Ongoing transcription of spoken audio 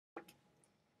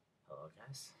Hello,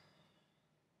 guys.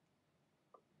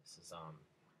 This is a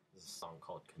song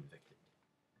called "Convicted."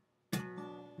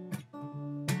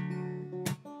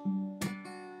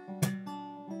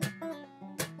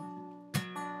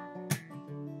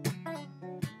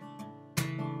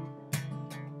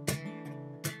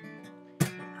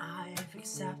 I've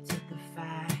accepted the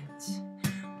fact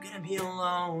I'm gonna be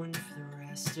alone for the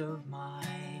rest of my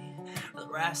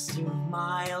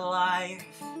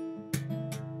life.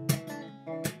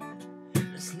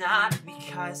 It's not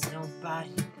because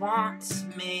nobody wants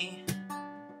me.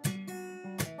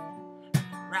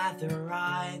 Rather,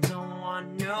 I don't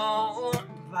want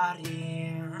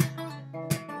nobody.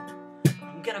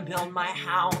 I'm gonna build my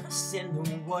house in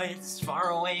the woods far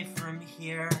away from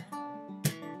here.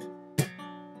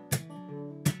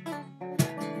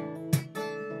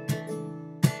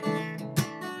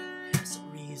 There's a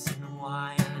reason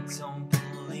why I don't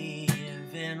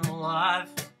believe in love.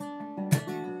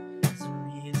 There's a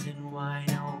reason why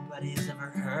nobody's ever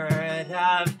heard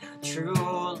of true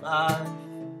love.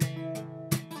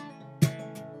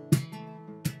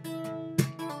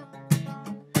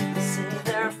 Say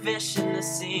there are fish in the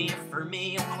sea for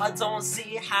me. Well, I don't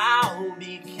see how,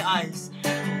 because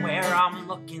where I'm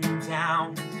looking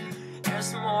down,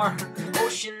 there's more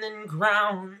ocean than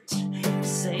ground. You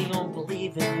say you'll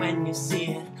believe it when you see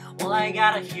it. Well, I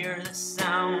gotta hear the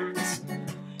sound.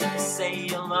 You say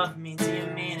you love me, do you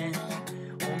mean it?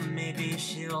 Well, maybe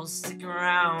she'll stick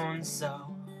around,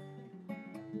 so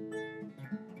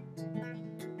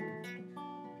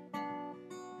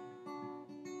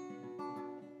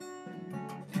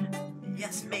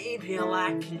yes, maybe I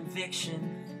lack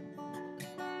conviction.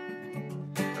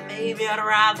 Maybe I'd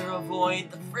rather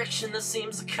avoid the friction that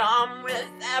seems to come with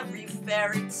every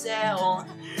fairy tale,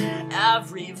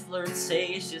 every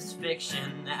flirtatious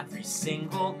fiction, every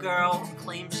single girl who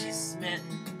claims she's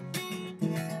smitten.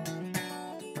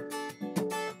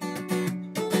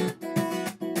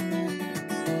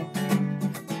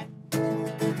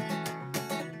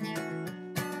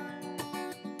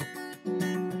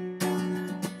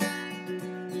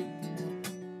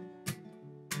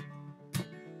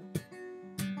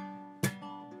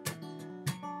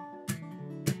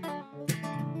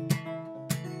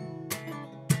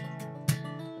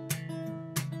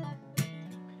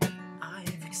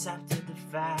 I've accepted the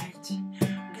fact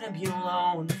I'm gonna be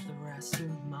alone for the rest of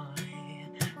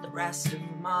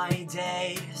my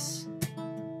days.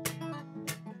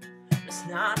 It's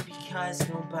not because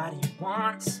nobody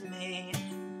wants me.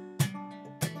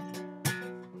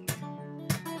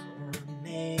 Or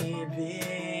maybe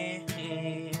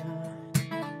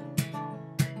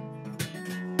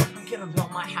I'm gonna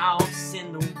build my house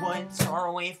in the woods far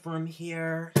away from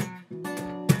here.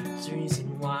 There's a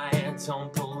reason why I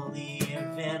don't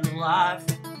believe in love.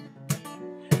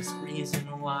 There's a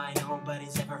reason why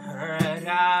nobody's ever heard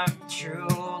of true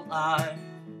love.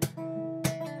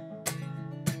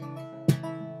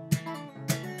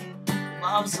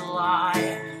 Love's a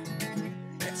lie.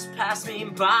 It's passed me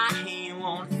by. You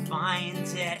won't find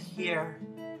it here.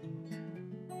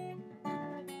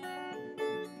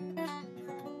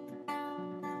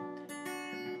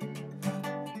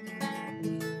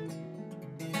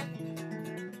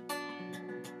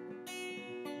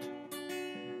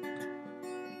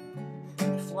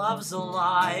 If love's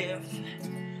alive,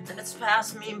 then it's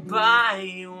passed me by.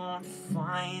 You won't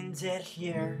find it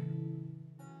here.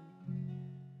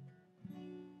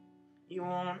 You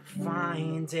won't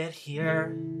find it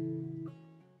here.